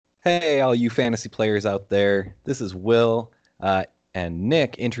Hey, all you fantasy players out there. This is Will and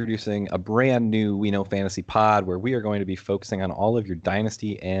Nick introducing a brand new We Know Fantasy pod where we are going to be focusing on all of your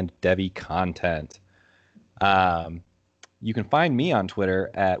Dynasty and Devi content. Um, you can find me on Twitter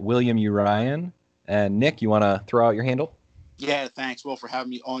at William U. Ryan. And Nick, you want to throw out your handle? Yeah, thanks, Will, for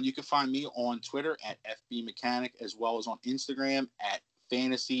having me on. You can find me on Twitter at FB Mechanic as well as on Instagram at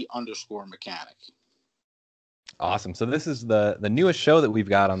fantasy_mechanic. Awesome. So this is the newest show that we've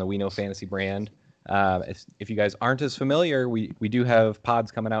got on the We Know Fantasy brand. If you guys aren't as familiar, we do have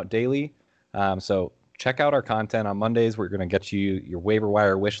pods coming out daily. So check out our content on Mondays. We're going to get you your waiver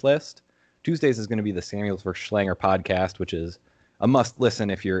wire wish list. Tuesdays is going to be the Samuels vs. Schlanger podcast, which is a must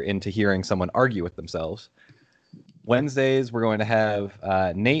listen if you're into hearing someone argue with themselves. Wednesdays we're going to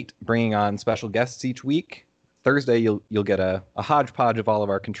have Nate bringing on special guests each week. Thursday you'll get a hodgepodge of all of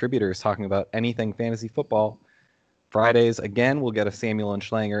our contributors talking about anything fantasy football. Fridays, again, we'll get a Samuel and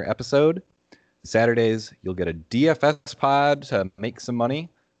Schlanger episode. Saturdays, you'll get a DFS pod to make some money,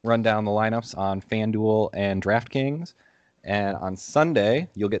 run down the lineups on FanDuel and DraftKings. And on Sunday,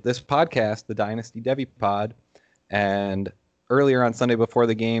 you'll get this podcast, the Dynasty Devi Pod. And earlier on Sunday before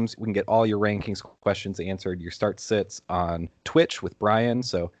the games, we can get all your rankings questions answered, your start sits on Twitch with Brian.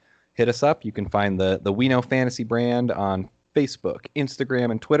 So hit us up. You can find the We Know Fantasy brand on Facebook,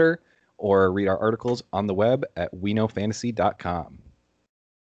 Instagram, and Twitter, or read our articles on the web at weknowfantasy.com.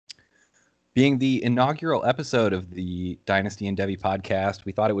 Being the inaugural episode of the Dynasty and Devi podcast,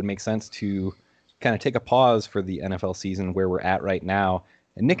 we thought it would make sense to kind of take a pause for the NFL season where we're at right now.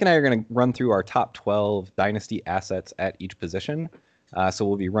 And Nick and I are going to run through our top 12 Dynasty assets at each position. So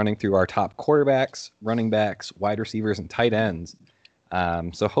we'll be running through our top quarterbacks, running backs, wide receivers, and tight ends.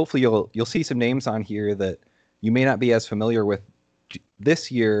 So hopefully you'll see some names on here that you may not be as familiar with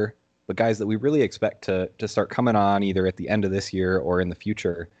this year, but guys that we really expect to start coming on either at the end of this year or in the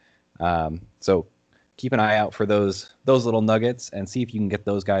future. So keep an eye out for those little nuggets and see if you can get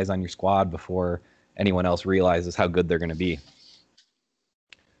those guys on your squad before anyone else realizes how good they're going to be.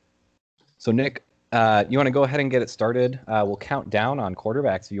 So Nick, you want to go ahead and get it started? We'll count down on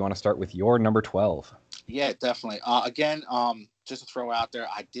quarterbacks if you want to start with your number 12. Yeah, definitely. Again, just to throw out there,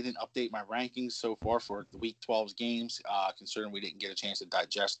 I didn't update my rankings so far for the Week 12's games, considering we didn't get a chance to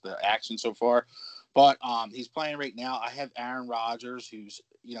digest the action so far. But he's playing right now. I have Aaron Rodgers, who's,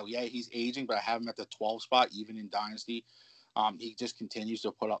 he's aging, but I have him at the 12 spot, even in Dynasty. He just continues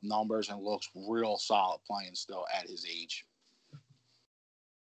to put up numbers and looks real solid playing still at his age.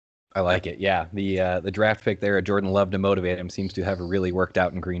 I like it. Yeah, the draft pick there, Jordan Love to motivate him, seems to have really worked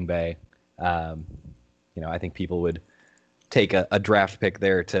out in Green Bay. I think people would take a draft pick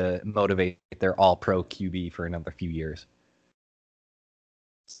there to motivate their all-pro QB for another few years.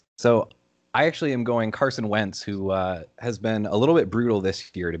 So I actually am going Carson Wentz, who has been a little bit brutal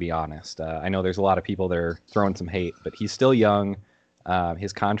this year, to be honest. I know there's a lot of people that are throwing some hate, but he's still young.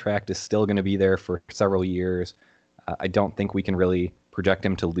 His contract is still going to be there for several years. I don't think we can really project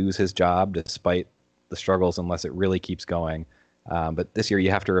him to lose his job despite the struggles unless it really keeps going. But this year you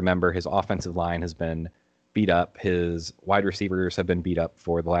have to remember his offensive line has been beat up. His wide receivers have been beat up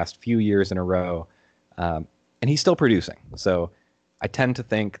for the last few years in a row. And he's still producing. So I tend to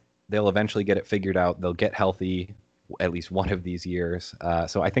think they'll eventually get it figured out. They'll get healthy at least one of these years.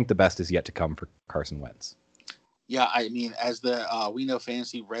 So I think the best is yet to come for Carson Wentz. Yeah, I mean, as the We Know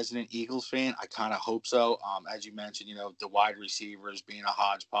Fantasy resident Eagles fan, I kind of hope so. As you mentioned, the wide receivers being a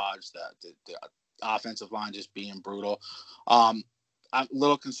hodgepodge, the offensive line just being brutal. I'm a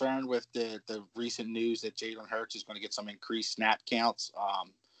little concerned with the recent news that Jalen Hurts is going to get some increased snap counts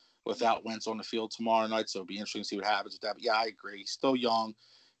without Wentz on the field tomorrow night. So it'll be interesting to see what happens with that. But yeah, I agree. He's still young,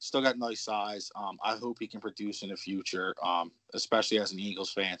 still got nice size. I hope he can produce in the future, especially as an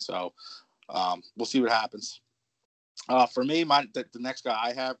Eagles fan. So we'll see what happens. For me, the next guy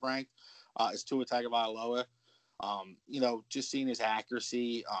I have ranked is Tua Tagovailoa. Just seeing his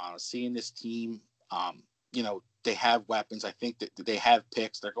accuracy, seeing this team, they have weapons. I think that they have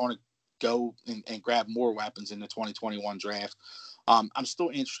picks. They're going to go and grab more weapons in the 2021 draft. I'm still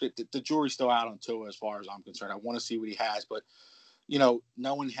interested. The jury's still out on Tua as far as I'm concerned. I want to see what he has, but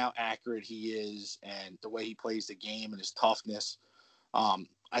knowing how accurate he is and the way he plays the game and his toughness,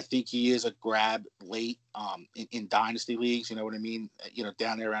 I think he is a grab late in dynasty leagues. You know what I mean?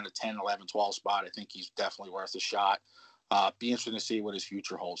 Down there around the 10, 11, 12 spot, I think he's definitely worth a shot. Be interesting to see what his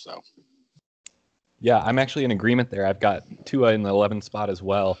future holds, though. Yeah, I'm actually in agreement there. I've got Tua in the 11th spot as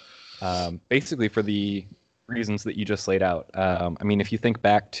well, basically for the reasons that you just laid out. If you think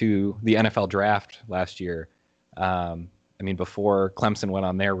back to the NFL draft last year, before Clemson went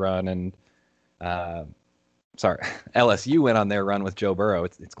on their run and sorry, LSU went on their run with Joe Burrow.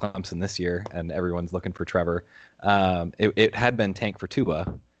 It's Clemson this year, and everyone's looking for Trevor. It had been tank for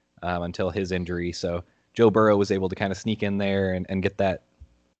Tua until his injury. So Joe Burrow was able to kind of sneak in there and get that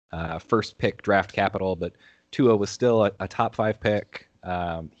first pick draft capital, but Tua was still a top 5 pick.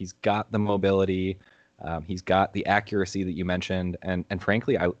 He's got the mobility. He's got the accuracy that you mentioned. And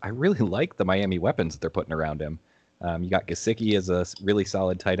frankly, I really like the Miami weapons that they're putting around him. You got Gesicki as a really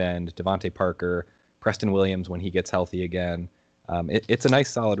solid tight end, Devontae Parker, Preston Williams when he gets healthy again. It's a nice,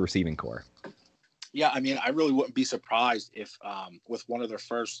 solid receiving core. Yeah, I mean, I really wouldn't be surprised if with one of their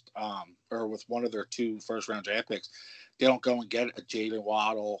first or with one of their 2 first-round draft picks, they don't go and get a Jalen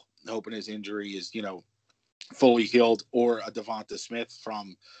Waddle, hoping his injury is, fully healed, or a Devonta Smith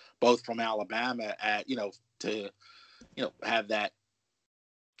from Alabama to have that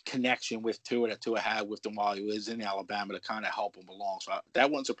connection with Tua that Tua had with them while he was in Alabama to kind of help him along. So that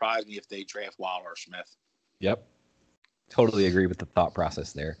wouldn't surprise me if they draft Waddle or Smith. Yep. Totally agree with the thought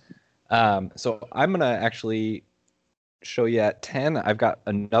process there. So I'm going to actually show you at 10. I've got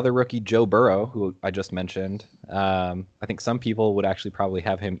another rookie, Joe Burrow, who I just mentioned. I think some people would actually probably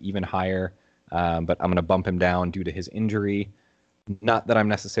have him even higher, but I'm going to bump him down due to his injury. Not that I'm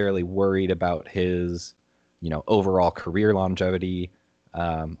necessarily worried about his, overall career longevity.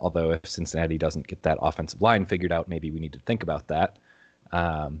 Although if Cincinnati doesn't get that offensive line figured out, maybe we need to think about that.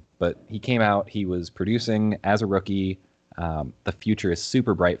 But he came out, he was producing as a rookie. The future is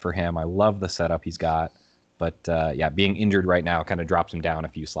super bright for him. I love the setup he's got. But being injured right now kind of drops him down a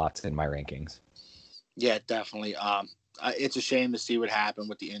few slots in my rankings. Yeah, definitely. It's a shame to see what happened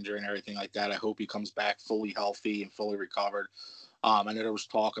with the injury and everything like that. I hope he comes back fully healthy and fully recovered. I know there was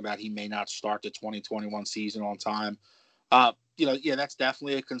talk about he may not start the 2021 season on time. That's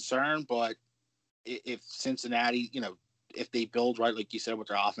definitely a concern. But if Cincinnati, if they build right, like you said, with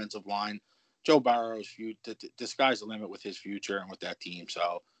their offensive line, Joe Burrow's the sky's the limit with his future and with that team.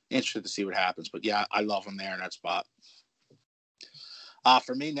 So interested to see what happens. But yeah, I love him there in that spot.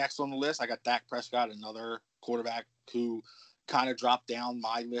 For me, next on the list, I got Dak Prescott, another quarterback who kind of dropped down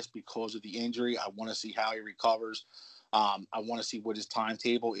my list because of the injury. I want to see how he recovers. I want to see what his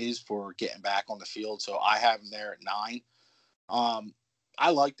timetable is for getting back on the field. So I have him there at 9. I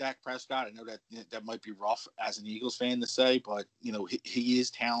like Dak Prescott. I know that might be rough as an Eagles fan to say, but, he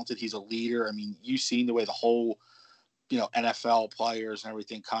is talented. He's a leader. I mean, you've seen the way the whole, NFL players and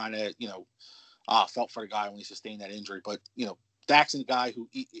everything kind of, felt for the guy when he sustained that injury. But, Dak's a guy who,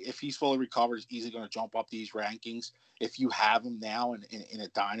 if he's fully recovered, is easily going to jump up these rankings. If you have him now in a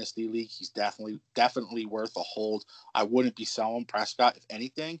dynasty league, he's definitely worth a hold. I wouldn't be selling Prescott. If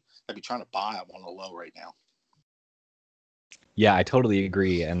anything, I'd be trying to buy him on the low right now. Yeah, I totally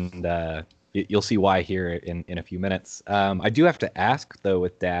agree. And you'll see why here in a few minutes. I do have to ask, though,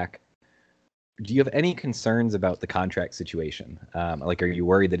 with Dak, do you have any concerns about the contract situation? Are you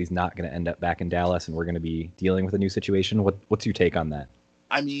worried that he's not going to end up back in Dallas and we're going to be dealing with a new situation? What's your take on that?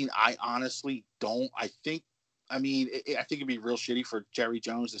 I mean, I honestly don't. I think it'd be real shitty for Jerry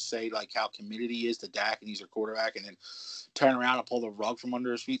Jones to say like how committed he is to Dak and he's a quarterback, and then turn around and pull the rug from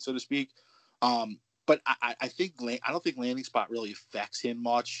under his feet, so to speak. But I don't think landing spot really affects him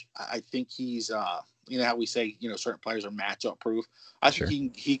much. I think he's how we say certain players are matchup proof. I Sure.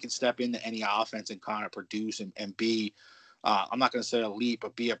 think he can step into any offense and kind of produce and be I'm not going to say elite,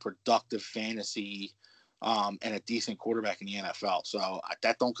 but be a productive fantasy and a decent quarterback in the NFL. So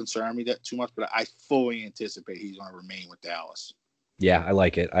that don't concern me that too much, but I fully anticipate he's going to remain with Dallas. Yeah, I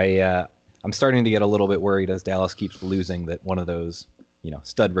like it. I'm starting to get a little bit worried as Dallas keeps losing that one of those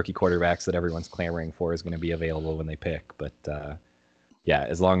stud rookie quarterbacks that everyone's clamoring for is going to be available when they pick. But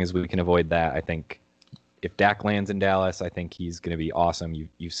as long as we can avoid that, I think if Dak lands in Dallas, I think he's going to be awesome.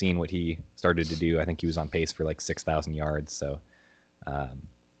 You've seen what he started to do. I think he was on pace for like 6,000 yards. So,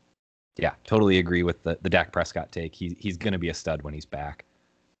 totally agree with the Dak Prescott take. He's going to be a stud when he's back.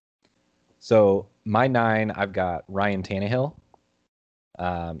 So my 9, I've got Ryan Tannehill.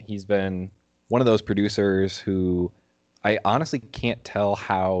 He's been one of those producers who I honestly can't tell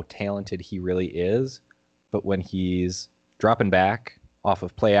how talented he really is, but when he's dropping back off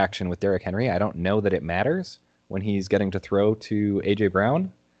of play action with Derrick Henry, I don't know that it matters when he's getting to throw to A.J.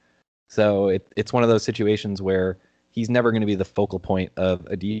 Brown. So it's one of those situations where he's never going to be the focal point of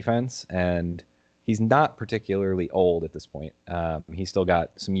a defense, and he's not particularly old at this point. He's still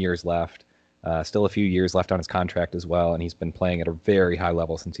got some years left, still a few years left on his contract as well, and he's been playing at a very high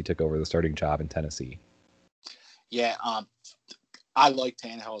level since he took over the starting job in Tennessee. Yeah, I like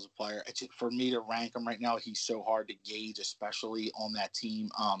Tannehill as a player. For me to rank him right now, he's so hard to gauge, especially on that team.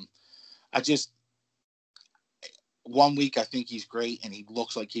 one week I think he's great and he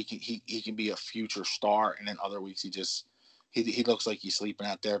looks like he can be a future star, and then other weeks he looks like he's sleeping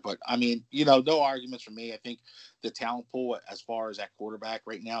out there. But I mean, no arguments for me. I think the talent pool as far as that quarterback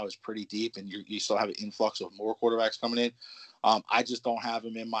right now is pretty deep, and you still have an influx of more quarterbacks coming in. I just don't have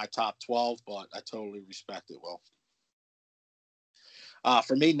him in my top 12, but I totally respect it. Well,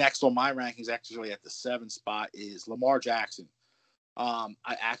 for me, next on my rankings, actually at the 7th spot, is Lamar Jackson.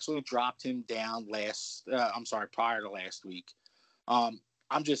 I actually dropped him down prior to last week.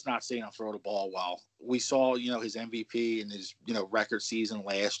 I'm just not seeing him throw the ball well. We saw, his MVP and his, record season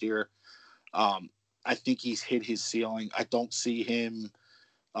last year. I think he's hit his ceiling. I don't see him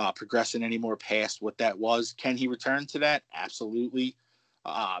progressing anymore past what that was. Can he return to that? Absolutely.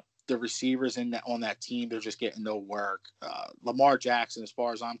 The receivers on that team, they're just getting no work. Lamar Jackson, as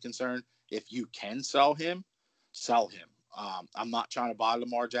far as I'm concerned, if you can sell him, sell him. I'm not trying to buy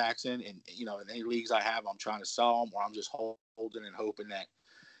Lamar Jackson, and in any leagues I have, I'm trying to sell him, or I'm just holding and hoping that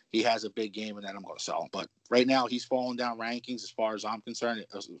he has a big game and then I'm going to sell him. But right now, he's falling down rankings as far as I'm concerned.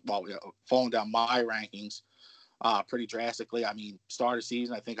 Falling down my rankings pretty drastically. I mean, start of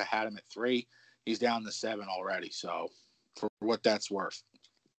season, I think I had him at 3. He's down to 7 already. So for what that's worth.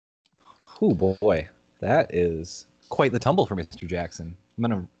 Oh boy, that is quite the tumble for Mr. Jackson. I'm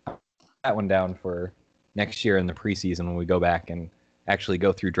going to put that one down for next year in the preseason when we go back and actually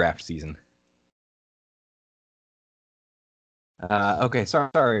go through draft season. Okay,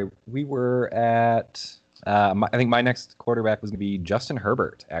 sorry. We were at, I think my next quarterback was going to be Justin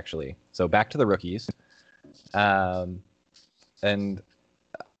Herbert, actually. So back to the rookies. And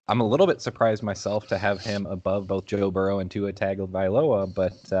I'm a little bit surprised myself to have him above both Joe Burrow and Tua Tagovailoa,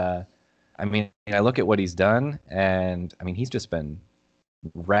 but I mean, I look at what he's done, and I mean, he's just been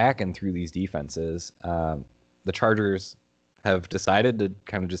racking through these defenses. The Chargers have decided to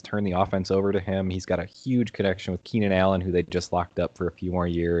kind of just turn the offense over to him. He's got a huge connection with Keenan Allen, who they just locked up for a few more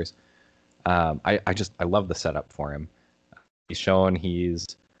years. I love the setup for him. He's shown he's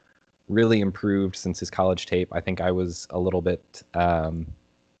really improved since his college tape. I think I was a little bit,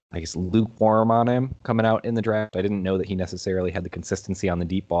 lukewarm on him coming out in the draft. I didn't know that he necessarily had the consistency on the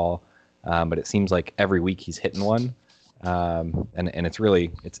deep ball, but it seems like every week he's hitting one. And it's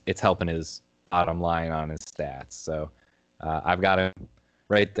really, it's helping his bottom line on his stats. So I've got him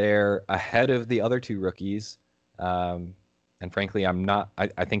right there ahead of the other 2 rookies. And frankly,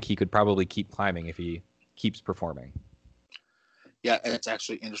 I think he could probably keep climbing if he keeps performing. Yeah, and it's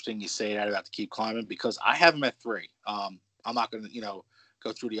actually interesting you say that about to keep climbing, because I have him at 3. I'm not going to,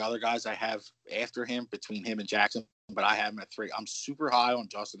 go through the other guys I have after him, between him and Jackson, but I have him at 3. I'm super high on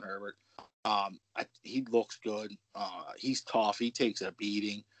Justin Herbert. He looks good. He's tough. He takes a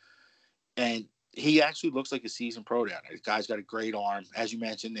beating. And he actually looks like a seasoned pro down there. The guy's got a great arm. As you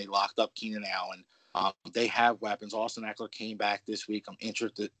mentioned, they locked up Keenan Allen. They have weapons. Austin Eckler came back this week. I'm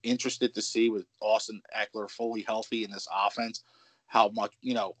interested to see, with Austin Eckler fully healthy in this offense, how much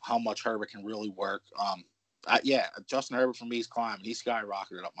Herbert can really work. Justin Herbert for me is climbing. He's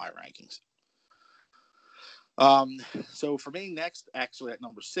skyrocketed up my rankings. So for me, next, actually at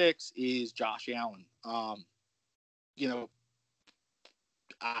number 6, is Josh Allen. I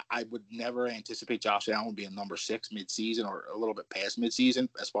would never anticipate Josh Allen being number 6 midseason, or a little bit past midseason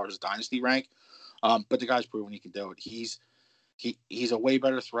as far as dynasty rank. But the guy's proven he can do it. He's a way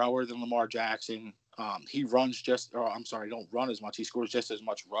better thrower than Lamar Jackson. He runs don't run as much. He scores just as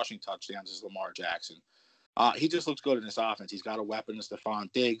much rushing touchdowns as Lamar Jackson. He just looks good in this offense. He's got a weapon in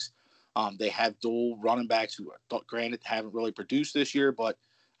Stephon Diggs. They have dual running backs who, granted, haven't really produced this year, but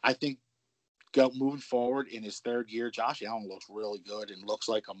I think moving forward in his 3rd year, Josh Allen looks really good and looks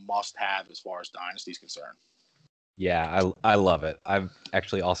like a must-have as far as dynasty is concerned. Yeah, I love it. I've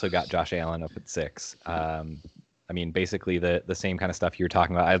actually also got Josh Allen up at 6. I mean, basically the same kind of stuff you're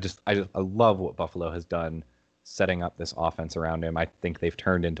talking about. I love what Buffalo has done setting up this offense around him. I think they've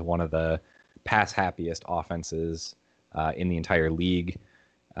turned into one of the pass happiest offenses in the entire league.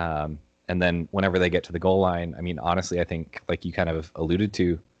 And then whenever they get to the goal line, I mean, honestly, I think, like you kind of alluded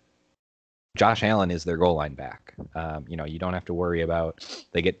to, Josh Allen is their goal line back. You don't have to worry about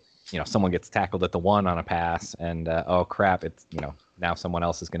someone gets tackled at the 1 on a pass and oh crap, it's now someone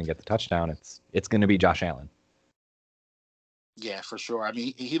else is going to get the touchdown. It's going to be Josh Allen. Yeah, for sure. I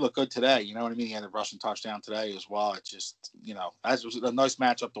mean, he looked good today. You know what I mean? He had a rushing touchdown today as well. It's just, as was a nice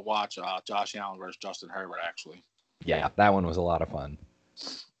matchup to watch. Josh Allen versus Justin Herbert, actually. Yeah, that one was a lot of fun.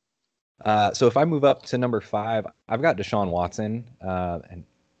 So if I move up to number 5, I've got Deshaun Watson, and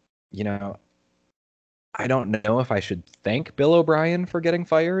I don't know if I should thank Bill O'Brien for getting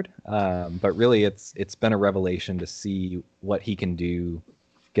fired, but really it's been a revelation to see what he can do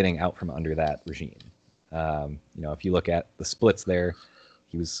getting out from under that regime. If you look at the splits there,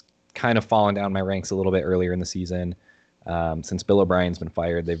 he was kind of falling down my ranks a little bit earlier in the season. Since Bill O'Brien's been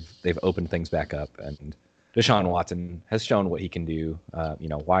fired, they've opened things back up, and Deshaun Watson has shown what he can do.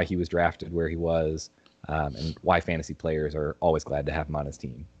 Why he was drafted where he was, and why fantasy players are always glad to have him on his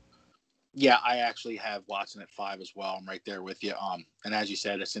team. Yeah, I actually have Watson at 5 as well. I'm right there with you. And as you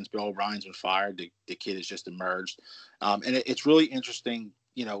said, since Bill O'Brien's been fired, the kid has just emerged. And it's really interesting,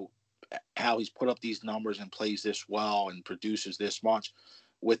 how he's put up these numbers and plays this well and produces this much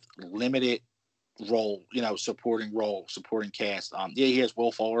with limited role, supporting cast. He has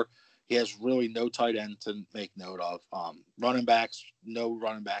Will Fuller. He has really no tight end to make note of. Running backs, no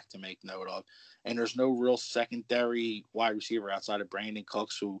running back to make note of. And there's no real secondary wide receiver outside of Brandon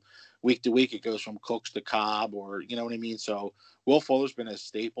Cooks, who week to week it goes from Cooks to Cobb, or you know what I mean? So Will Fuller's been a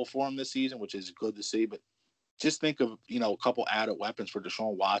staple for him this season, which is good to see. But just think of, a couple added weapons for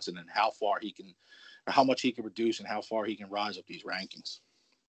Deshaun Watson and how much he can produce and how far he can rise up these rankings.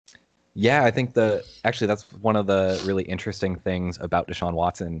 Yeah, I think that's one of the really interesting things about Deshaun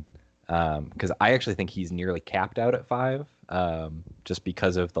Watson, because I actually think he's nearly capped out at 5, just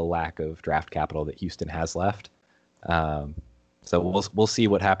because of the lack of draft capital that Houston has left. So we'll see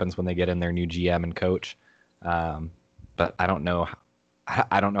what happens when they get in their new GM and coach, but I don't know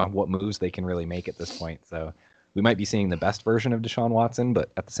what moves they can really make at this point. So we might be seeing the best version of Deshaun Watson, but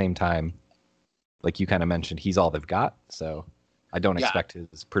at the same time, like you kind of mentioned, he's all they've got. So I don't expect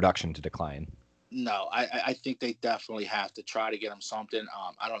his production to decline. No, I think they definitely have to try to get him something.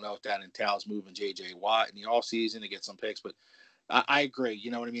 I don't know if that entails moving J.J. Watt in the offseason to get some picks, but I agree.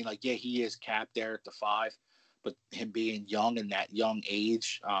 You know what I mean? Like, yeah, he is capped there at the 5, but him being young and that young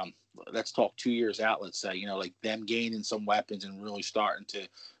age, let's talk 2 years out, let's say, like them gaining some weapons and really starting to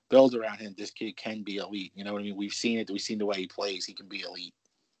build around him. This kid can be elite. You know what I mean? We've seen it. We've seen the way he plays. He can be elite.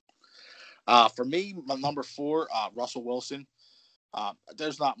 For me, my number 4, Russell Wilson.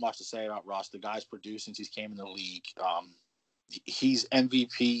 There's not much to say about Russ. The guy's produced since he's came in the league. He's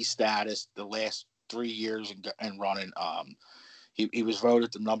MVP status the last 3 years and running. He was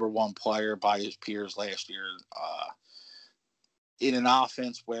voted the number 1 player by his peers last year. In an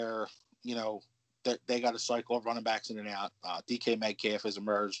offense where, they got a cycle of running backs in and out. DK Metcalf has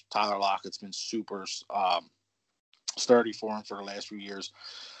emerged. Tyler Lockett's been super sturdy for him for the last few years.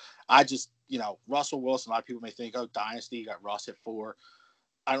 I just, Russell Wilson, a lot of people may think, dynasty, you got Russ at 4.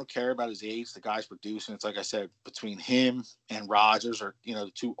 I don't care about his age. The guy's producing. It's like I said, between him and Rodgers are,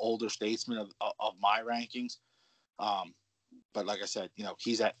 the 2 older statesmen of my rankings. But like I said,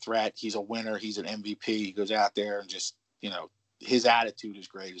 he's that threat. He's a winner. He's an MVP. He goes out there and just, his attitude is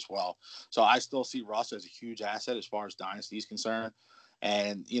great as well. So I still see Russ as a huge asset as far as dynasty is concerned.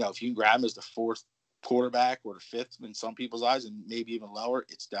 And, if you can grab him as the 4th quarterback or the 5th in some people's eyes and maybe even lower,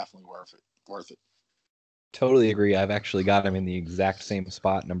 it's definitely worth it. Totally agree. I've actually got him in the exact same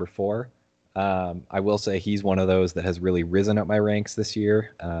spot, number 4. I will say he's one of those that has really risen up my ranks this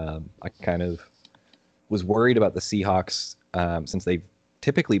year. I kind of was worried about the Seahawks since they've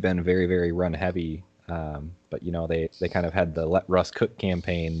typically been very, very run heavy. But they kind of had the let Russ cook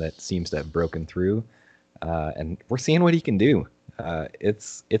campaign that seems to have broken through, and we're seeing what he can do.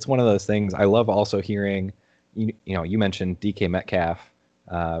 It's one of those things. I love also hearing, you mentioned DK Metcalf,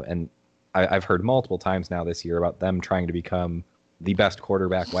 and I've heard multiple times now this year about them trying to become the best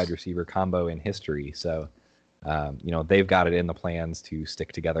quarterback wide receiver combo in history. So, they've got it in the plans to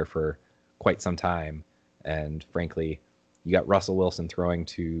stick together for quite some time. And frankly, you got Russell Wilson throwing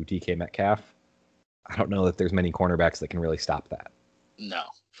to DK Metcalf. I don't know that there's many cornerbacks that can really stop that. No,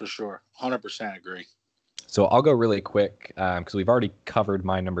 for sure. 100% agree. So I'll go really quick because we've already covered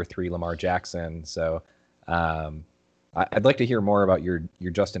my number 3, Lamar Jackson. So I'd like to hear more about your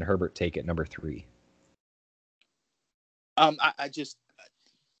Justin Herbert take at number 3. I just,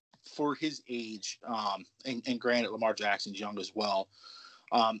 for his age, and granted Lamar Jackson's young as well,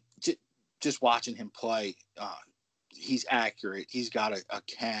 just watching him play, he's accurate. He's got a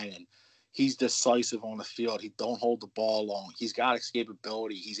cannon. He's decisive on the field. He don't hold the ball long. He's got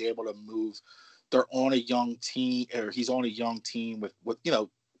escapability. He's able to move. They're on a young team, or he's on a young team with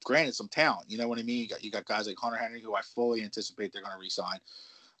granted some talent. You know what I mean? You got guys like Hunter Henry, who I fully anticipate they're going to re-sign.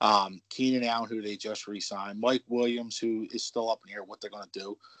 Keenan Allen, who they just re-signed. Mike Williams, who is still up in here what they're going to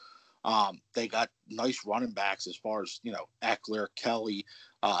do. They got nice running backs as far as, Eckler, Kelly,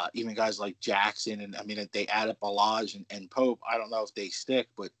 even guys like Jackson. And I mean, they added Balaj and Pope. I don't know if they stick,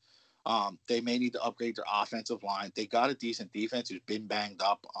 but they may need to upgrade their offensive line. They got a decent defense who's been banged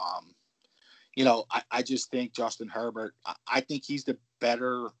up. I just think Justin Herbert, I think he's the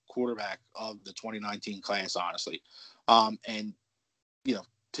better quarterback of the 2019 class, honestly. And,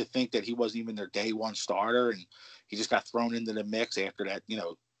 to think that he wasn't even their day one starter, and he just got thrown into the mix after that,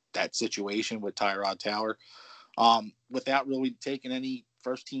 that situation with Tyrod Taylor, without really taking any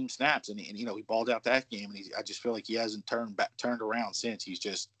first team snaps. And he balled out that game, and I just feel like he hasn't turned around since. He's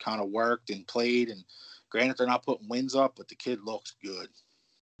just kind of worked and played. And granted, they're not putting wins up, but the kid looks good.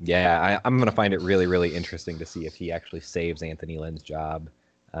 Yeah, I'm going to find it really, really interesting to see if he actually saves Anthony Lynn's job,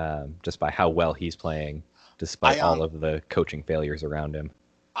 just by how well he's playing, despite all of the coaching failures around him.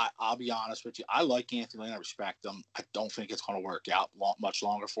 I'll be honest with you. I like Anthony Lynn. I respect him. I don't think it's going to work out much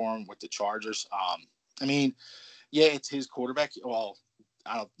longer for him with the Chargers. I mean, yeah, it's his quarterback. Well,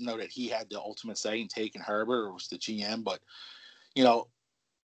 I don't know that he had the ultimate say in taking Herbert, or was the GM, but,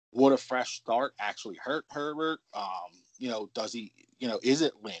 would a fresh start actually hurt Herbert? Does he, is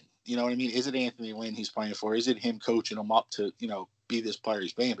it Lynn? You know what I mean? Is it Anthony Lynn he's playing for? Is it him coaching him up to, be this player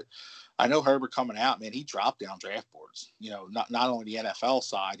he's being? But I know Herbert coming out, man, he dropped down draft boards, not only the NFL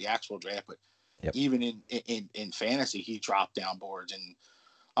side, the actual draft, but even in fantasy, he dropped down boards. And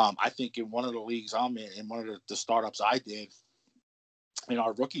I think in one of the leagues I'm in one of the startups I did in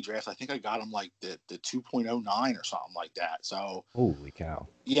our rookie draft, I think I got him like the 2.09 or something like that. So holy cow.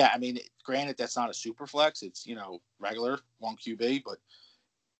 Yeah, I mean, granted, that's not a super flex. It's, regular 1 QB, but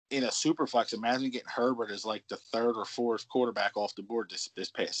in a super flex, imagine getting Herbert as like the third or fourth quarterback off the board this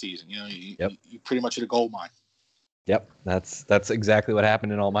past season. You pretty much hit a gold mine. Yep, that's exactly what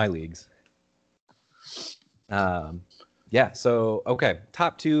happened in all my leagues. Yeah. So okay,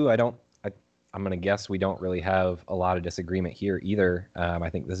 top two. I'm gonna guess we don't really have a lot of disagreement here either. I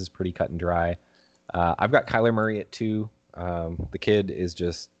think this is pretty cut and dry. I've got Kyler Murray at 2. The kid is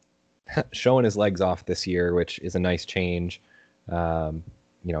just showing his legs off this year, which is a nice change.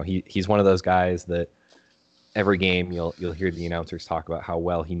 He's one of those guys that every game you'll hear the announcers talk about how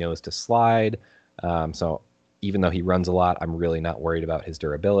well he knows to slide. So even though he runs a lot, I'm really not worried about his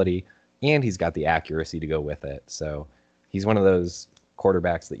durability, and he's got the accuracy to go with it. So he's one of those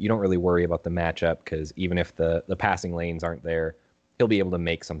quarterbacks that you don't really worry about the matchup, because even if the passing lanes aren't there, he'll be able to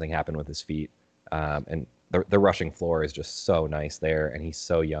make something happen with his feet. And the rushing floor is just so nice there, and he's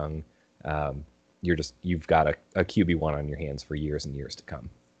so young. You've got a QB1 on your hands for years and years to come.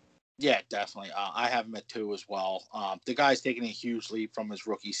 Yeah, definitely. I have him at 2 as well. The guy's taking a huge leap from his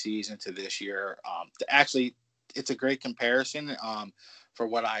rookie season to this year. Actually, it's a great comparison for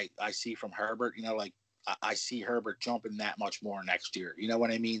what I see from Herbert. I see Herbert jumping that much more next year. You know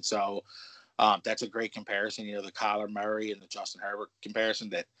what I mean? So that's a great comparison. The Kyler Murray and the Justin Herbert comparison,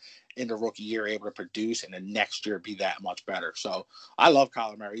 that in the rookie year able to produce and the next year be that much better. So I love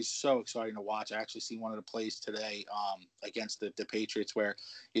Kyler Murray. He's so exciting to watch. I actually seen one of the plays today against the Patriots where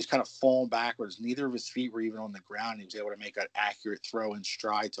he's kind of falling backwards. Neither of his feet were even on the ground. He was able to make an accurate throw in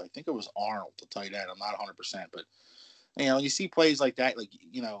stride. So I think it was Arnold, to tell you that. I'm not 100%, but you see plays like that,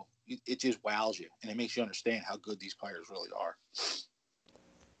 it just wows you, and it makes you understand how good these players really are.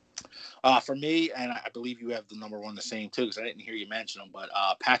 For me, and I believe you have the number 1 the same too, because I didn't hear you mention him, but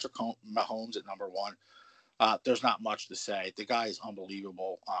Patrick Mahomes at number 1. There's not much to say. The guy is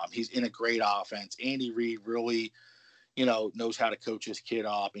unbelievable. He's in a great offense. Andy Reid really, knows how to coach his kid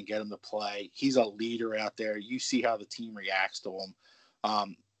up and get him to play. He's a leader out there. You see how the team reacts to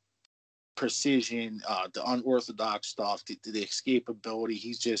him. Precision, the unorthodox stuff, the escapability.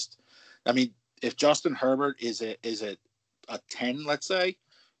 He's just, if Justin Herbert is a 10, let's say,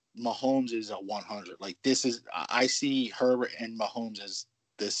 Mahomes is a 100. I see Herbert and Mahomes as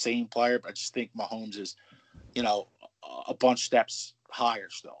the same player, but I just think Mahomes is, a bunch steps higher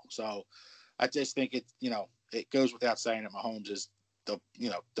still. So I just think it goes without saying that Mahomes is the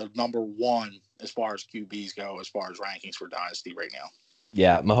number 1 as far as QBs go, as far as rankings for Dynasty right now.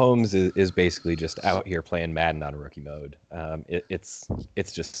 Yeah, Mahomes is basically just out here playing Madden on rookie mode. It's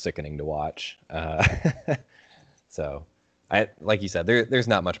just sickening to watch. So, like you said, there's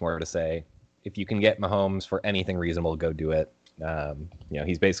not much more to say. If you can get Mahomes for anything reasonable, go do it.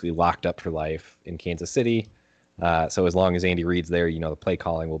 He's basically locked up for life in Kansas City. So as long as Andy Reid's there, the play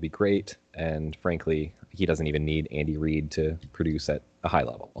calling will be great. And frankly, he doesn't even need Andy Reid to produce at a high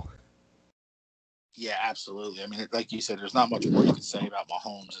level. Yeah, absolutely. Like you said, there's not much more you can say about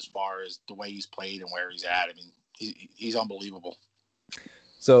Mahomes as far as the way he's played and where he's at. He's unbelievable.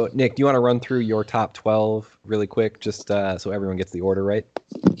 So, Nick, do you want to run through your top 12 really quick, just so everyone gets the order right?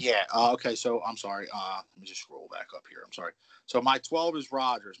 Yeah. Okay. So, I'm sorry. Let me just scroll back up here. I'm sorry. So, my 12 is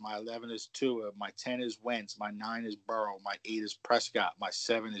Rodgers. My 11 is Tua. My 10 is Wentz. My 9 is Burrow. My 8 is Prescott. My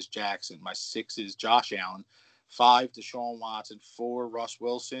 7 is Jackson. My 6 is Josh Allen. 5, Deshaun Watson. 4, Russ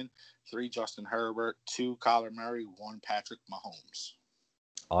Wilson. 3, Justin Herbert. 2, Kyler Murray. 1, Patrick Mahomes.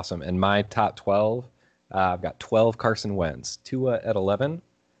 Awesome. And my top 12, I've got 12, Carson Wentz. Tua at 11.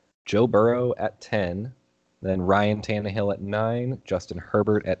 Joe Burrow at 10, then Ryan Tannehill at 9, Justin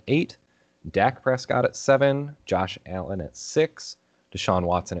Herbert at 8, Dak Prescott at 7, Josh Allen at 6, Deshaun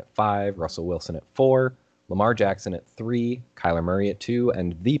Watson at 5, Russell Wilson at 4, Lamar Jackson at 3, Kyler Murray at 2,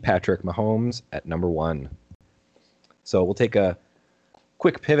 and the Patrick Mahomes at number 1. So we'll take a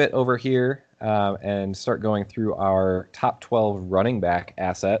quick pivot over here and start going through our top 12 running back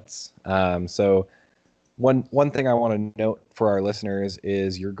assets. So one thing I want to note for our listeners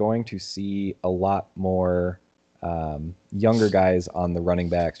is you're going to see a lot more younger guys on the running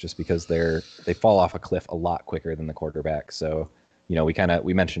backs just because they fall off a cliff a lot quicker than the quarterbacks. So,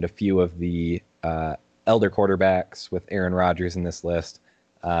 we mentioned a few of the elder quarterbacks with Aaron Rodgers in this list.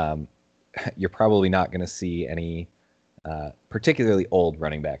 You're probably not going to see any particularly old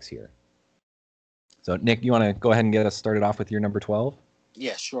running backs here. So, Nick, you want to go ahead and get us started off with your number 12?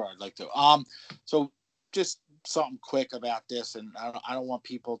 Yeah, sure. I'd like to. So just something quick about this, and I don't want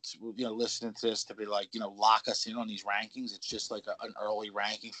people to, listening to this to be like, lock us in on these rankings. It's just like an early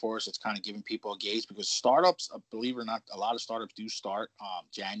ranking for us. It's kind of giving people a gauge because startups, believe it or not, a lot of startups do start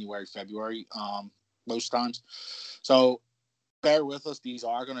January, February, most times. So bear with us. These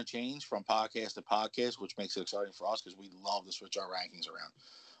are going to change from podcast to podcast, which makes it exciting for us because we love to switch our rankings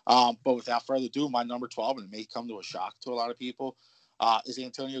around. But without further ado, my number 12, and it may come to a shock to a lot of people, is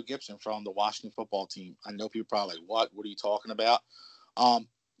Antonio Gibson from the Washington football team. I know people are probably like, what are you talking about?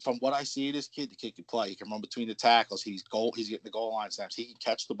 From what I see, this kid, the kid can play. He can run between the tackles. He's getting the goal line snaps. He can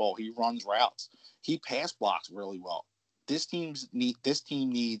catch the ball. He runs routes. He pass blocks really well. This team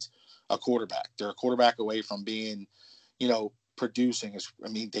needs a quarterback. They're a quarterback away from being, producing.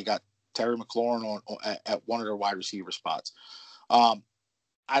 They got Terry McLaurin at one of their wide receiver spots.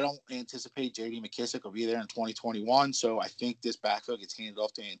 I don't anticipate J.D. McKissic will be there in 2021, so I think this backfield gets handed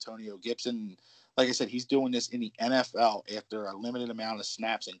off to Antonio Gibson. Like I said, he's doing this in the NFL after a limited amount of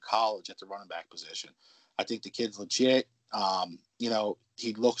snaps in college at the running back position. I think the kid's legit.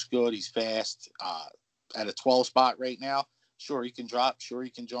 He looks good. He's fast. At a 12 spot right now, sure, he can drop. Sure, he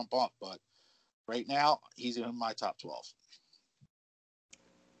can jump up. But right now, he's in my top 12.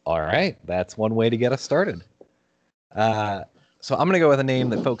 All right. That's one way to get us started. So I'm going to go with a name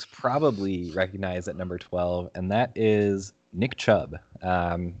that folks probably recognize at number 12, and that is Nick Chubb.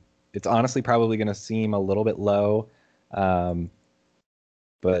 It's honestly probably going to seem a little bit low,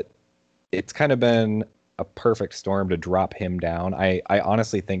 but it's kind of been a perfect storm to drop him down. I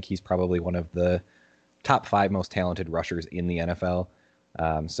honestly think he's probably one of the top 5 most talented rushers in the NFL.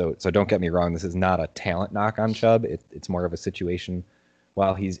 So don't get me wrong. This is not a talent knock on Chubb. It's more of a situation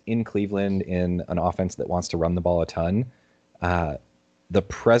while he's in Cleveland in an offense that wants to run the ball a ton. The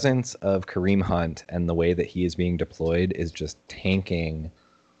presence of Kareem Hunt and the way that he is being deployed is just tanking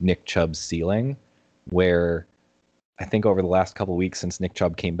Nick Chubb's ceiling, where I think over the last couple of weeks since Nick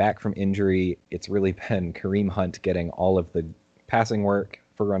Chubb came back from injury, it's really been Kareem Hunt getting all of the passing work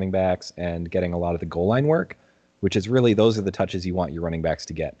for running backs and getting a lot of the goal line work, which is really, those are the touches you want your running backs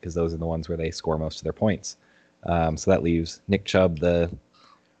to get because those are the ones where they score most of their points. So that leaves Nick Chubb the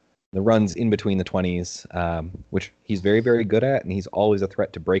runs in between the 20s, which he's very, very good at, and he's always a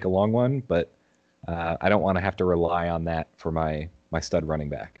threat to break a long one, but I don't want to have to rely on that for my stud running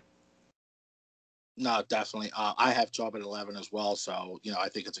back. No, definitely. I have Chubb at 11 as well, so, I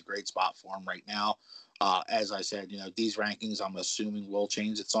think it's a great spot for him right now. As I said, these rankings I'm assuming will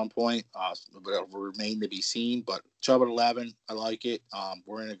change at some point, but it will remain to be seen, but Chubb at 11, I like it.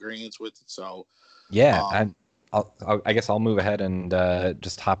 We're in agreement with it, so. Yeah, I guess I'll move ahead and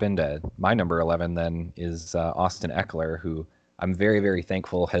just hop into my number 11 then is Austin Ekeler, who I'm very, very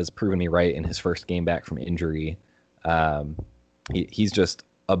thankful has proven me right in his first game back from injury. He's just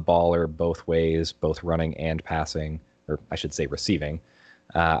a baller both ways, both running and passing, or I should say receiving.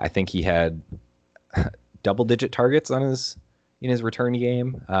 I think he had double-digit targets in his return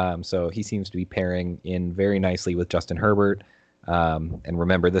game, so he seems to be pairing in very nicely with Justin Herbert. And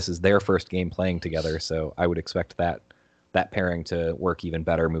remember, this is their first game playing together, so I would expect that pairing to work even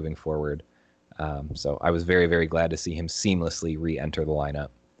better moving forward. So I was very, very glad to see him seamlessly re-enter the lineup.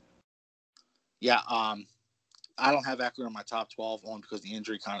 Yeah, I don't have Ekeler in my top 12 only because the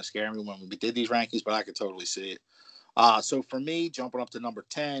injury kind of scared me when we did these rankings, but I could totally see it. So for me, jumping up to number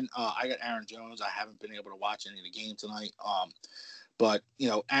 10, I got Aaron Jones. I haven't been able to watch any of the game tonight. But,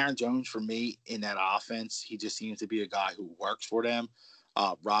 Aaron Jones, for me, in that offense, he just seems to be a guy who works for them.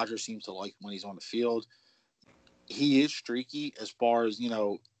 Rodgers seems to like when he's on the field. He is streaky as far as,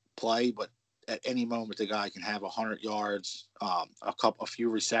 play, but at any moment, the guy can have 100 yards, a few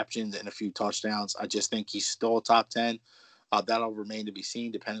receptions, and a few touchdowns. I just think he's still a top 10. That'll remain to be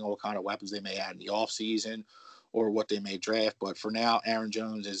seen depending on what kind of weapons they may add in the offseason or what they may draft. But for now, Aaron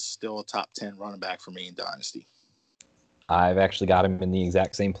Jones is still a top 10 running back for me in Dynasty. I've actually got him in the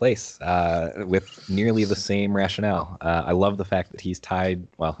exact same place with nearly the same rationale. I love the fact that he's tied.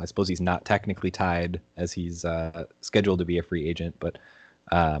 Well, I suppose he's not technically tied as he's scheduled to be a free agent, but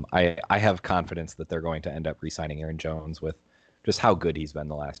I have confidence that they're going to end up re-signing Aaron Jones with just how good he's been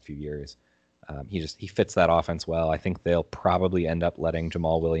the last few years. He fits that offense well. I think they'll probably end up letting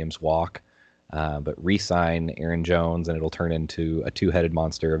Jamal Williams walk, but re-sign Aaron Jones, and it'll turn into a two-headed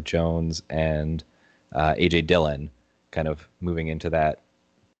monster of Jones and AJ Dillon, kind of moving into that,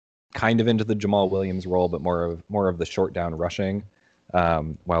 kind of into the Jamal Williams role, but more of the short down rushing,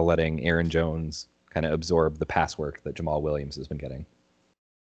 while letting Aaron Jones kind of absorb the pass work that Jamal Williams has been getting.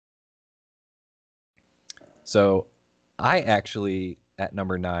 So I actually, at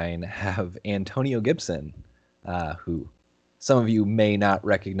number 9, have Antonio Gibson, who some of you may not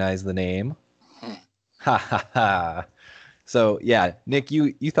recognize the name. Ha ha ha. So yeah, Nick,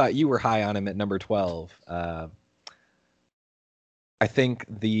 you thought you were high on him at number 12. I think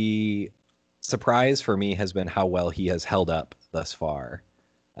the surprise for me has been how well he has held up thus far.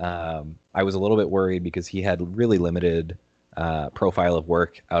 I was a little bit worried because he had really limited profile of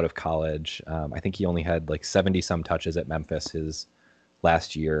work out of college. I think he only had like 70 some touches at Memphis his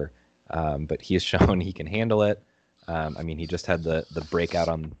last year, but he has shown he can handle it. I mean, he just had the breakout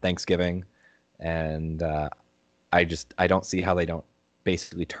on Thanksgiving, and I don't see how they don't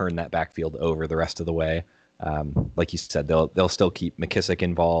basically turn that backfield over the rest of the way. Like you said, they'll still keep McKissick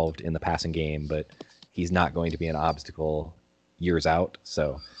involved in the passing game, but he's not going to be an obstacle years out.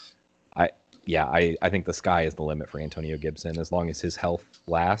 So I think the sky is the limit for Antonio Gibson. As long as his health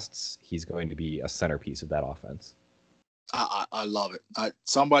lasts, he's going to be a centerpiece of that offense. I love it.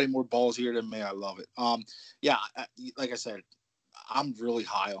 Somebody more ballsier than me. I love it. Like I said, I'm really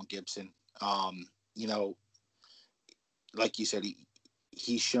high on Gibson. Like you said,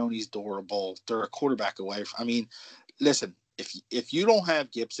 he's shown he's durable. They're a quarterback away. I mean, listen, if you don't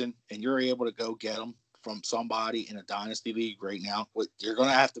have Gibson and you're able to go get him from somebody in a dynasty league right now, you're going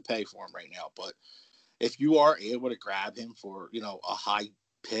to have to pay for him right now. But if you are able to grab him for, a high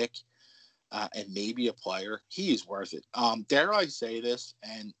pick and maybe a player, he is worth it. Dare I say this,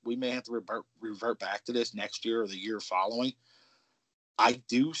 and we may have to revert back to this next year or the year following. I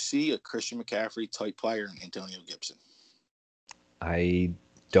do see a Christian McCaffrey type player in Antonio Gibson. I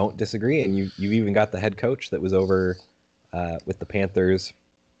don't disagree, and you've even got the head coach that was over with the Panthers,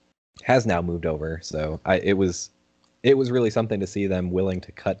 has now moved over. So it was really something to see them willing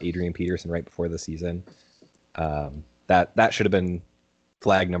to cut Adrian Peterson right before the season. That should have been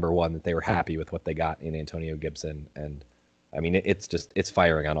flag number 1, that they were happy with what they got in Antonio Gibson, and I mean it's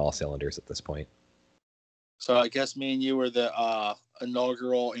firing on all cylinders at this point. So I guess me and you were the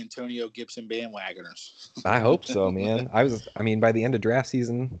inaugural Antonio Gibson bandwagoners. I hope so, man. By the end of draft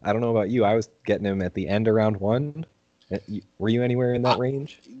season, I don't know about you, I was getting him at the end of round 1. Were you anywhere in that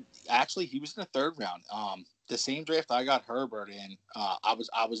range? Actually, he was in the 3rd round. The same draft I got Herbert in, I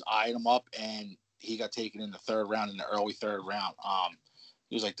was eyeing him up, and he got taken in the 3rd round, in the early 3rd round.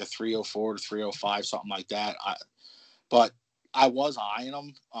 He was like the 304 to 305, something like that. But I was eyeing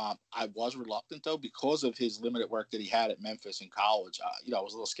him. I was reluctant, though, because of his limited work that he had at Memphis in college. I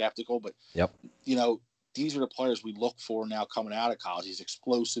was a little skeptical, but, yep. These are the players we look for now coming out of college, these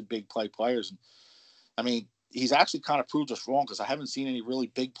explosive, big play players. And, I mean, he's actually kind of proved us wrong because I haven't seen any really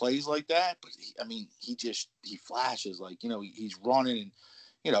big plays like that. But, he flashes. Like, he's running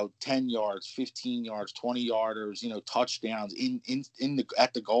and, 10 yards, 15 yards, 20-yarders, touchdowns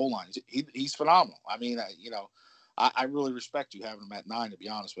at the goal line. He's phenomenal. I mean, I really respect you having him at 9, to be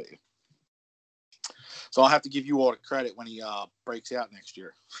honest with you. So I'll have to give you all the credit when he breaks out next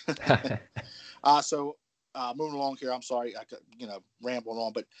year. So moving along here, I'm sorry, I could, rambling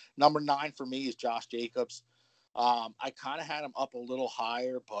on, but number 9 for me is Josh Jacobs. I kind of had him up a little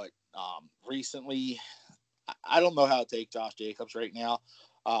higher, but recently, I don't know how to take Josh Jacobs right now.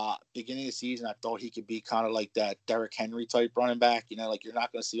 Beginning of the season, I thought he could be kind of like that Derrick Henry type running back. Like you're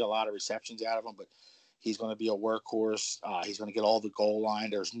not going to see a lot of receptions out of him, but he's going to be a workhorse. He's going to get all the goal line.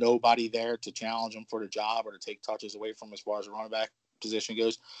 There's nobody there to challenge him for the job or to take touches away from him as far as the running back position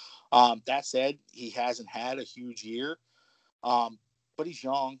goes. That said, he hasn't had a huge year, but he's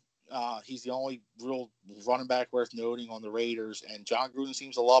young. He's the only real running back worth noting on the Raiders, and John Gruden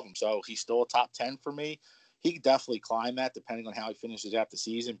seems to love him. So he's still a top 10 for me. He could definitely climb that depending on how he finishes out the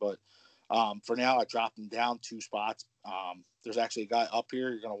season. But for now, I dropped him down 2 spots. There's actually a guy up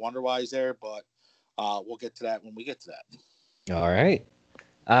here. You're going to wonder why he's there, but we'll get to that when we get to that. All right.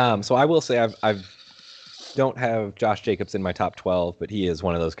 So I will say I've don't have Josh Jacobs in my top 12, but he is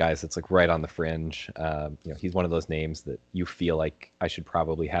one of those guys that's like right on the fringe. He's one of those names that you feel like I should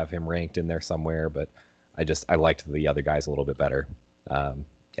probably have him ranked in there somewhere, but I liked the other guys a little bit better.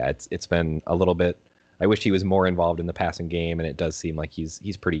 Yeah, it's been a little bit. I wish he was more involved in the passing game, and it does seem like he's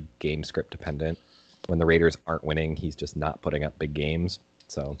pretty game script dependent. When the Raiders aren't winning, he's just not putting up big games.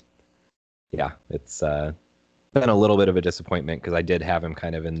 So, yeah, it's been a little bit of a disappointment because I did have him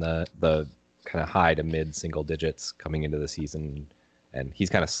kind of in the kind of high to mid single digits coming into the season, and he's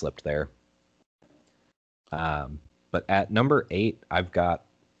kind of slipped there. But at number 8, I've got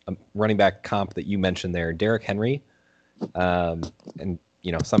a running back comp that you mentioned there, Derrick Henry. And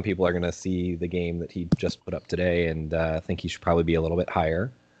some people are going to see the game that he just put up today and think he should probably be a little bit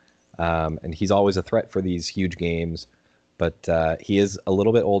higher. And he's always a threat for these huge games, but he is a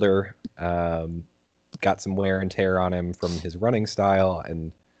little bit older, got some wear and tear on him from his running style,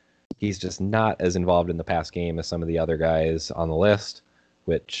 and he's just not as involved in the pass game as some of the other guys on the list,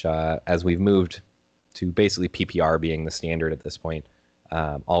 which as we've moved to basically PPR being the standard at this point,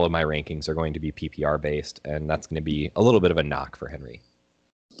 all of my rankings are going to be PPR based, and that's going to be a little bit of a knock for Henry.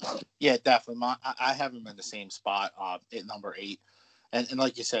 Yeah, definitely. I have him in the same spot at number 8. And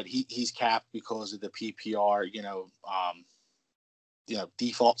like you said, he's capped because of the PPR,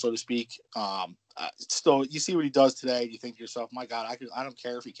 default, so to speak. Still, you see what he does today, you think to yourself, my God, I don't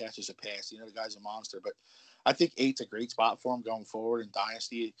care if he catches a pass. The guy's a monster. But I think 8's a great spot for him going forward in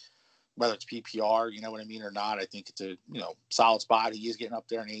Dynasty, whether it's PPR, you know what I mean, or not. I think it's a solid spot. He is getting up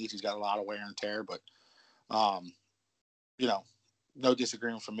there in age. He's got a lot of wear and tear, but no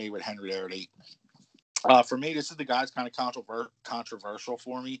disagreement from me with Henry there at 8. For me, this is the guy's kind of controversial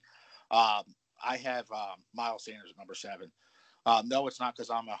for me. I have Miles Sanders at number 7. No, it's not because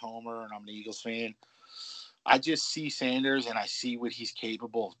I'm a homer and I'm an Eagles fan. I just see Sanders and I see what he's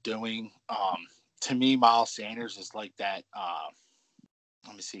capable of doing. To me, Miles Sanders is like that.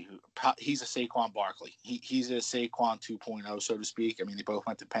 Let me see he's a Saquon Barkley. He's a Saquon 2.0, so to speak. I mean, they both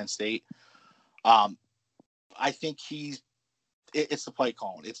went to Penn State. I think it's the play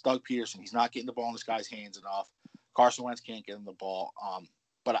calling. It's Doug Peterson. He's not getting the ball in this guy's hands enough. Carson Wentz can't get him the ball.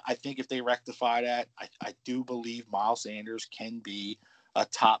 But I think if they rectify that, I do believe Miles Sanders can be a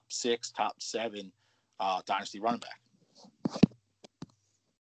top 6, top 7 dynasty running back.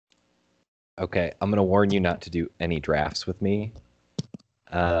 Okay, I'm going to warn you not to do any drafts with me.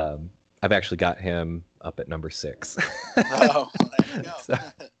 I've actually got him up at number 6. Oh, there you go.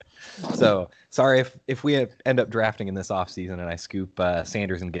 So sorry if we end up drafting in this offseason and I scoop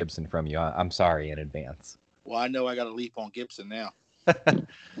Sanders and Gibson from you. I'm sorry in advance. Well, I know I got to leap on Gibson now.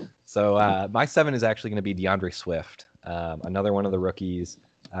 So my 7 is actually going to be DeAndre Swift, another one of the rookies,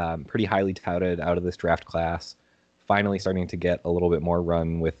 pretty highly touted out of this draft class, finally starting to get a little bit more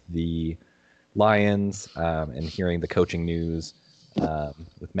run with the Lions, and hearing the coaching news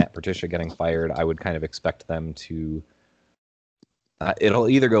with Matt Patricia getting fired. I would kind of expect them to it'll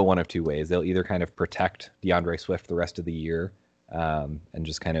either go one of two ways. They'll either kind of protect DeAndre Swift the rest of the year and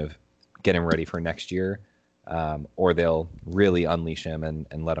just kind of get him ready for next year, or they'll really unleash him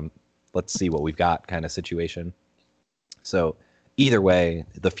and let's see what we've got kind of situation. So either way,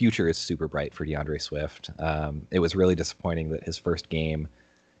 the future is super bright for DeAndre Swift. It was really disappointing that his first game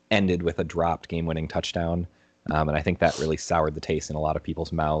ended with a dropped game-winning touchdown, and I think that really soured the taste in a lot of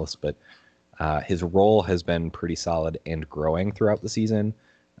people's mouths, but his role has been pretty solid and growing throughout the season.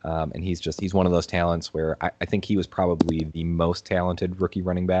 And he's one of those talents where I think he was probably the most talented rookie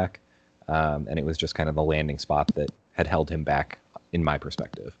running back. And it was just kind of the landing spot that had held him back in my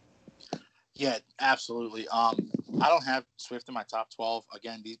perspective. Yeah, absolutely. I don't have Swift in my top 12.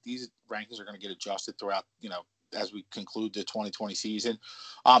 Again, these rankings are going to get adjusted throughout, as we conclude the 2020 season.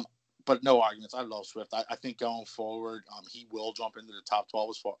 But no arguments. I love Swift. I think going forward, he will jump into the top 12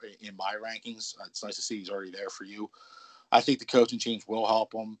 as far in my rankings. It's nice to see he's already there for you. I think the coaching change will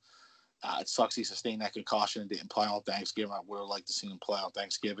help him. It sucks he sustained that concussion and didn't play on Thanksgiving. I would have liked to see him play on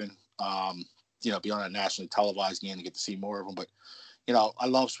Thanksgiving. Be on a nationally televised game to get to see more of him. But, I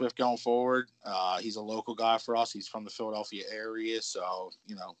love Swift going forward. He's a local guy for us. He's from the Philadelphia area. So,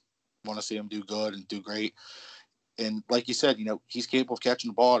 want to see him do good and do great. And like you said, he's capable of catching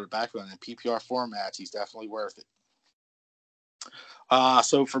the ball at the backfield in PPR formats. He's definitely worth it.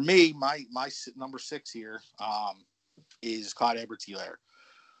 So for me, my number 6 here is Clyde Edwards-Helaire.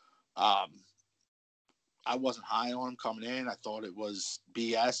 I wasn't high on him coming in. I thought it was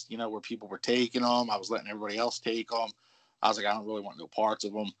BS, where people were taking him. I was letting everybody else take him. I was like, I don't really want no parts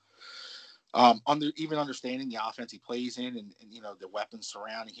of him. Even understanding the offense he plays in, and the weapons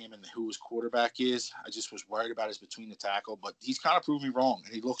surrounding him and who his quarterback is, I just was worried about his between the tackle. But he's kind of proved me wrong,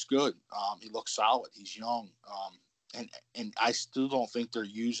 and he looks good. He looks solid. He's young, and I still don't think they're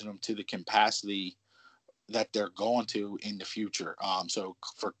using him to the capacity that they're going to in the future. So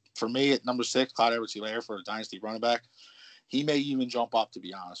for me at number 6, Clyde Edwards-Helaire for a dynasty running back, he may even jump up, to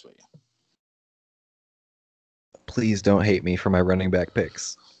be honest with you. Please don't hate me for my running back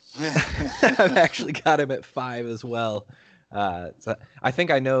picks. I've actually got him at 5 as well. So I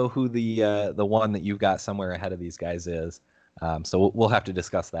think I know who the one that you've got somewhere ahead of these guys is. So we'll have to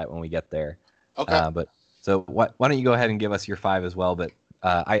discuss that when we get there. Okay. But so why don't you go ahead and give us your 5 as well? But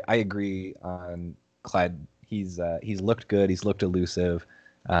I agree on Clyde. He's looked good. He's looked elusive.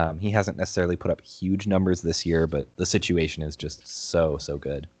 He hasn't necessarily put up huge numbers this year, but the situation is just so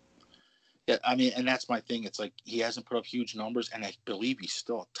good. Yeah, I mean, and that's my thing. It's like he hasn't put up huge numbers, and I believe he's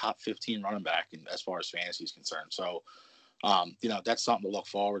still a top 15 running back as far as fantasy is concerned. So, that's something to look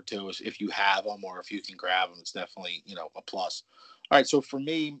forward to. Is if you have him or if you can grab him, it's definitely a plus. All right, so for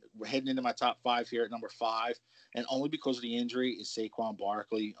me, we're heading into my top 5 here at number 5, and only because of the injury is Saquon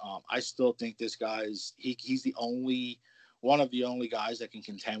Barkley. I still think this guy he's the only one of the only guys that can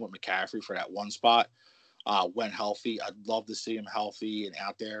contend with McCaffrey for that one spot. When healthy, I'd love to see him healthy and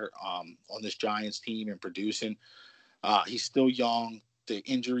out there on this Giants team and producing. He's still young. The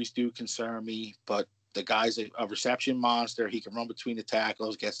injuries do concern me, but the guy's a reception monster. He can run between the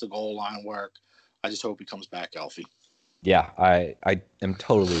tackles, gets the goal line work. I just hope he comes back healthy. Yeah, I am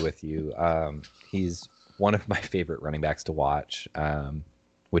totally with you. He's one of my favorite running backs to watch,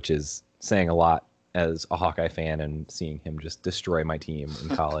 which is saying a lot as a Hawkeye fan and seeing him just destroy my team in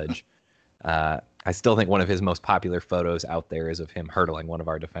college. I still think one of his most popular photos out there is of him hurdling one of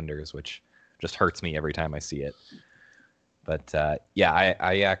our defenders, which just hurts me every time I see it. But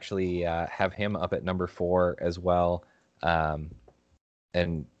I actually have him up at number 4 as well.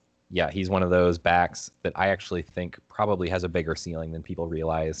 And yeah, he's one of those backs that I actually think probably has a bigger ceiling than people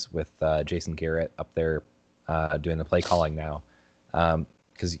realize with Jason Garrett up there doing the play calling now.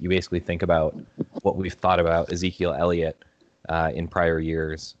 Because you basically think about what we've thought about Ezekiel Elliott in prior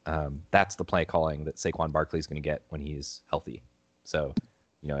years. That's the play calling that Saquon Barkley is going to get when he's healthy. So,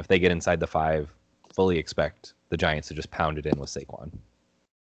 if they get inside the 5, fully expect the Giants to just pound it in with Saquon.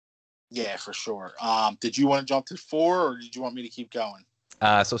 Yeah, for sure. Did you want to jump to 4, or did you want me to keep going?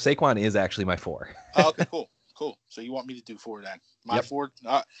 So Saquon is actually my 4. Oh, okay, cool. So you want me to do 4 then? My Yep. 4.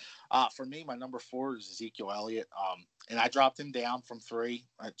 For me, my number 4 is Ezekiel Elliott. And I dropped him down from 3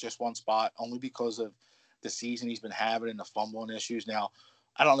 at just one spot, only because of the season he's been having and the fumbling issues. Now,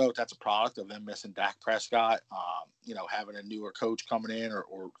 I don't know if that's a product of them missing Dak Prescott, having a newer coach coming in,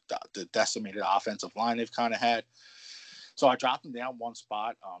 or the decimated offensive line they've kind of had. So I dropped him down one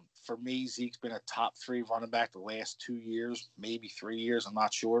spot. For me, Zeke's been a top 3 running back the last 2 years, maybe 3 years. I'm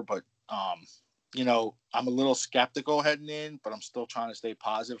not sure, but I'm a little skeptical heading in, but I'm still trying to stay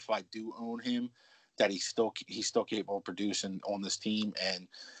positive. If I do own him, that he's still capable of producing on this team. And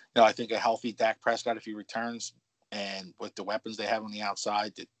I think a healthy Dak Prescott, if he returns, and with the weapons they have on the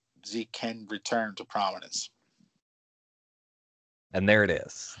outside, that Zeke can return to prominence. And there it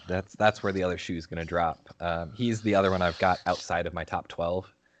is. That's where the other shoe is going to drop. He's the other one I've got outside of my top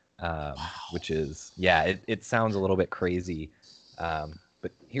 12, which is, it sounds a little bit crazy.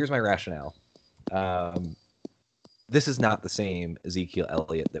 But here's my rationale. This is not the same Ezekiel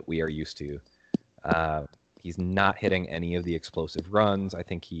Elliott that we are used to. He's not hitting any of the explosive runs. I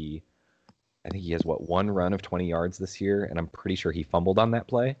think he has one run of 20 yards this year, and I'm pretty sure he fumbled on that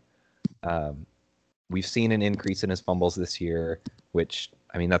play. We've seen an increase in his fumbles this year, which,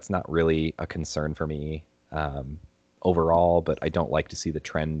 I mean, that's not really a concern for me overall, but I don't like to see the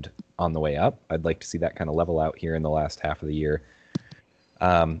trend on the way up. I'd like to see that kind of level out here in the last half of the year.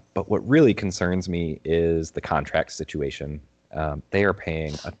 But what really concerns me is the contract situation. They are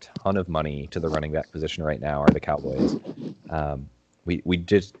paying a ton of money to the running back position right now, are the Cowboys. We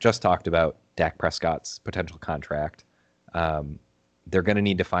just talked about Dak Prescott's potential contract. They're going to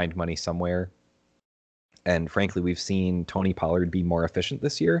need to find money somewhere. And frankly, we've seen Tony Pollard be more efficient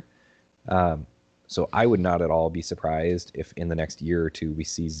this year. So I would not at all be surprised if in the next year or 2 we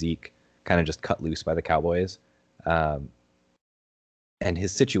see Zeke kind of just cut loose by the Cowboys. And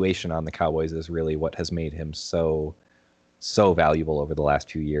his situation on the Cowboys is really what has made him so valuable over the last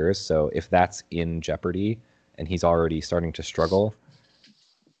 2 years. So if that's in jeopardy and he's already starting to struggle,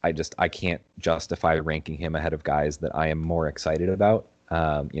 I can't justify ranking him ahead of guys that I am more excited about.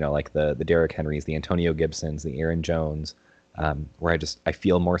 Like the Derrick Henrys, the Antonio Gibsons, the Aaron Jones, where I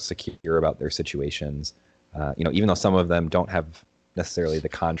feel more secure about their situations. Even though some of them don't have necessarily the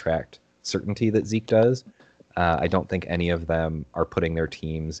contract certainty that Zeke does. I don't think any of them are putting their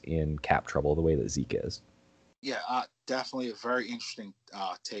teams in cap trouble the way that Zeke is. Yeah, definitely a very interesting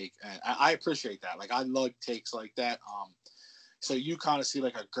take, and I appreciate that. Like, I love takes like that. So you kind of see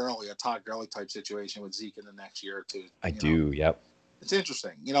like a Todd Gurley type situation with Zeke in the next year or two. I do, yep. It's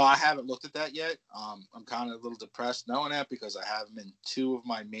interesting. I haven't looked at that yet. I'm kind of a little depressed knowing that because I have him in 2 of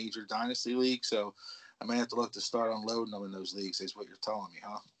my major dynasty leagues, so I may have to look to start unloading them in those leagues. Is what you're telling me,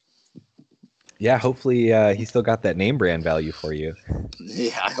 huh? Yeah, hopefully he still got that name brand value for you.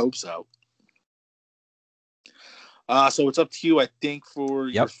 Yeah, I hope so. So it's up to you, I think, for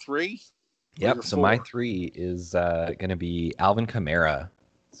your 3. Yep. So my 3 is going to be Alvin Kamara.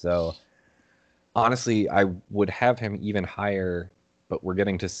 So honestly, I would have him even higher, but we're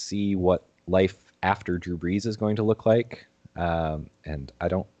getting to see what life after Drew Brees is going to look like. And I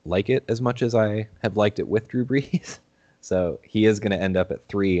don't like it as much as I have liked it with Drew Brees. So he is going to end up at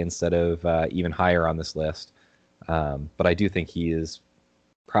 3 instead of even higher on this list. But I do think he is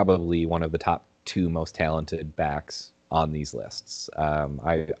probably one of the top 2 most talented backs on these lists.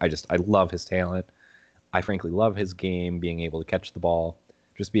 I love his talent. I frankly love his game, being able to catch the ball,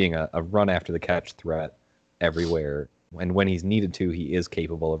 just being a run after the catch threat everywhere. And when he's needed to, he is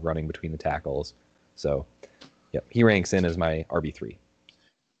capable of running between the tackles. So, yep, he ranks in as my RB3.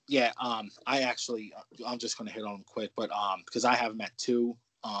 Yeah, I'm just going to hit on him quick, but because I have him at 2.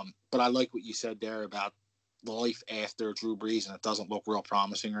 But I like what you said there about the life after Drew Brees, and it doesn't look real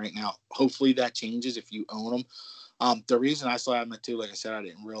promising right now. Hopefully that changes if you own him. The reason I still have him at 2, like I said, I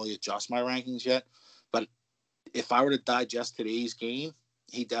didn't really adjust my rankings yet, but if I were to digest today's game,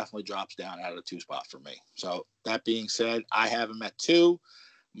 he definitely drops down out of the 2 spot for me. So that being said, I have him at 2.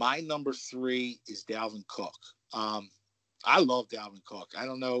 My number 3 is Dalvin Cook. I love Dalvin Cook. I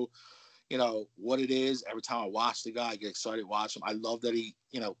don't know, what it is. Every time I watch the guy, I get excited to watch him. I love that he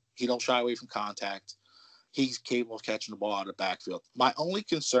don't shy away from contact. He's capable of catching the ball out of the backfield. My only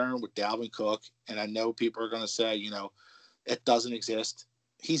concern with Dalvin Cook, and I know people are going to say, it doesn't exist.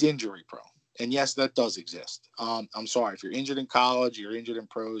 He's injury prone. And yes, that does exist. I'm sorry. If you're injured in college, you're injured in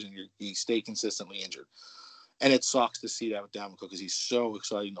pros, and you stay consistently injured. And it sucks to see that with Dalvin Cook because he's so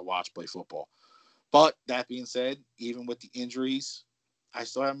exciting to watch play football. But that being said, even with the injuries, I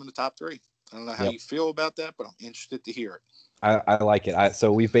still have him in the top 3. I don't know how you feel about that, but I'm interested to hear it. I like it.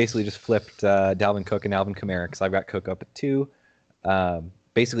 So we've basically just flipped Dalvin Cook and Alvin Kamara because I've got Cook up at 2.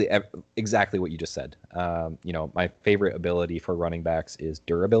 Basically, exactly what you just said. My favorite ability for running backs is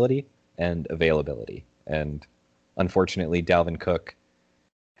durability and availability. And unfortunately, Dalvin Cook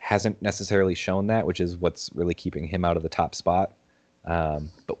hasn't necessarily shown that, which is what's really keeping him out of the top spot.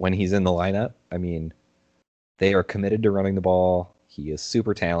 But when he's in the lineup, I mean, they are committed to running the ball. He is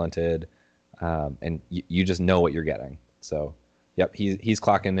super talented, and you just know what you're getting. So, yep, he's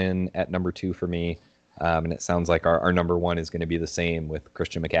clocking in at number 2 for me. And it sounds like our number 1 is going to be the same with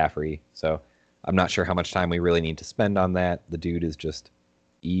Christian McCaffrey. So I'm not sure how much time we really need to spend on that. The dude is just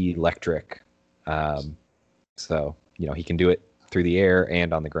electric. So, he can do it through the air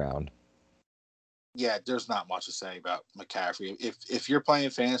and on the ground. Yeah, there's not much to say about McCaffrey. If you're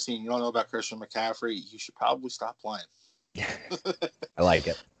playing fantasy and you don't know about Christian McCaffrey, you should probably stop playing. I like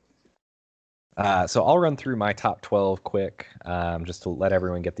it. So I'll run through my top 12 quick, just to let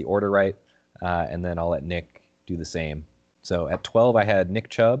everyone get the order right, and then I'll let Nick do the same. So at 12, I had Nick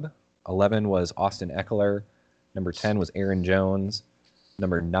Chubb. 11 was Austin Eckler. Number 10 was Aaron Jones.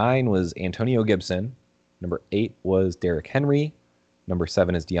 Number 9 was Antonio Gibson. Number 8 was Derrick Henry. Number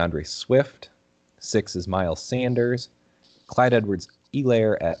 7 is DeAndre Swift. 6 is Miles Sanders. Clyde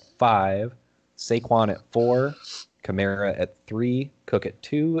Edwards-Helaire at 5. Saquon at 4. Kamara at 3, Cook at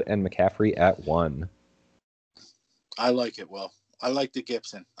 2, and McCaffrey at 1. I like it, Will. I like the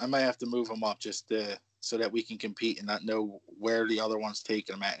Gibson. I might have to move him up just so that we can compete and not know where the other one's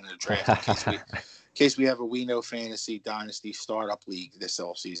taking him at in the draft in case we have a We Know Fantasy Dynasty Startup League this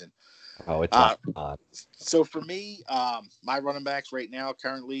offseason. Oh, it's on. So for me, my running backs right now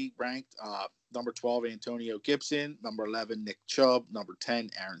currently ranked number 12, Antonio Gibson. Number 11, Nick Chubb. Number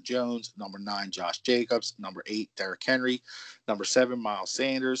 10, Aaron Jones. Number 9, Josh Jacobs. Number 8, Derrick Henry. Number 7, Miles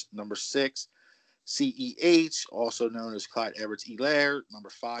Sanders. Number 6, CEH, also known as Clyde Edwards-Helaire. Number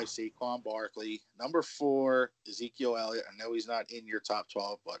 5, Saquon Barkley. Number 4, Ezekiel Elliott. I know he's not in your top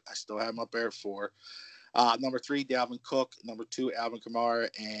 12, but I still have him up there at 4. Number 3, Dalvin Cook. Number 2, Alvin Kamara.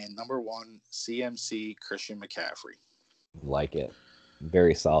 And number 1, CMC, Christian McCaffrey. Like it.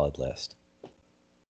 Very solid list.